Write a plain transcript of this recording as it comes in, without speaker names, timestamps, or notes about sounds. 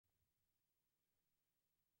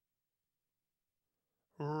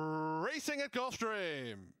Racing at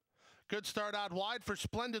Gulfstream. Good start out wide for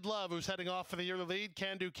Splendid Love, who's heading off for the early lead.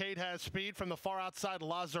 Can Do Kate has speed from the far outside.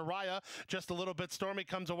 Lazaraya, just a little bit stormy,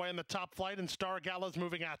 comes away in the top flight, and Star Gala's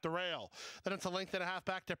moving at the rail. Then it's a length and a half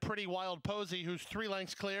back to Pretty Wild Posey, who's 3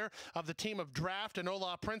 lengths clear of the team of Draft and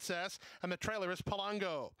Ola Princess, and the trailer is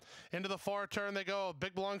Palango. Into the far turn they go.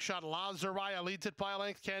 Big long shot. Lazaraya leads it by a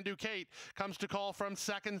length. Can Do Kate comes to call from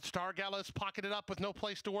second. Star Gala's pocketed up with no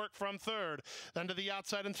place to work from third. Then to the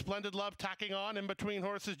outside and Splendid Love tacking on in between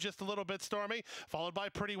horses, just a little bit stormy, followed by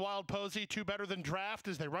Pretty Wild Posey, 2 better than Draft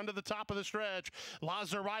as they run to the top of the stretch.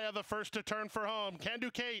 Lazaraya the first to turn for home. Can Do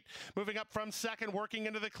Kate moving up from second, working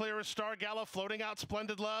into the clearest. Star Gala floating out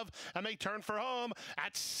Splendid Love, and they turn for home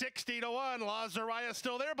at 60-1. Lazaraya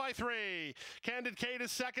still there by 3. Candid Kate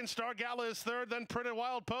is second, Star Gala is third, then Pretty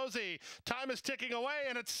Wild Posey. Time is ticking away,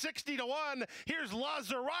 and it's 60-1. Here's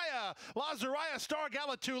Lazaraya. Lazaraya, Star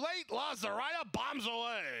Gala too late. Lazaraya bombs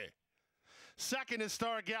away. Second is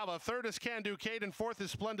Star Gala, third is Can Do Kate, and fourth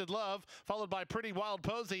is Splendid Love, followed by Pretty Wild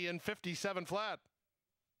Posey in 57 flat.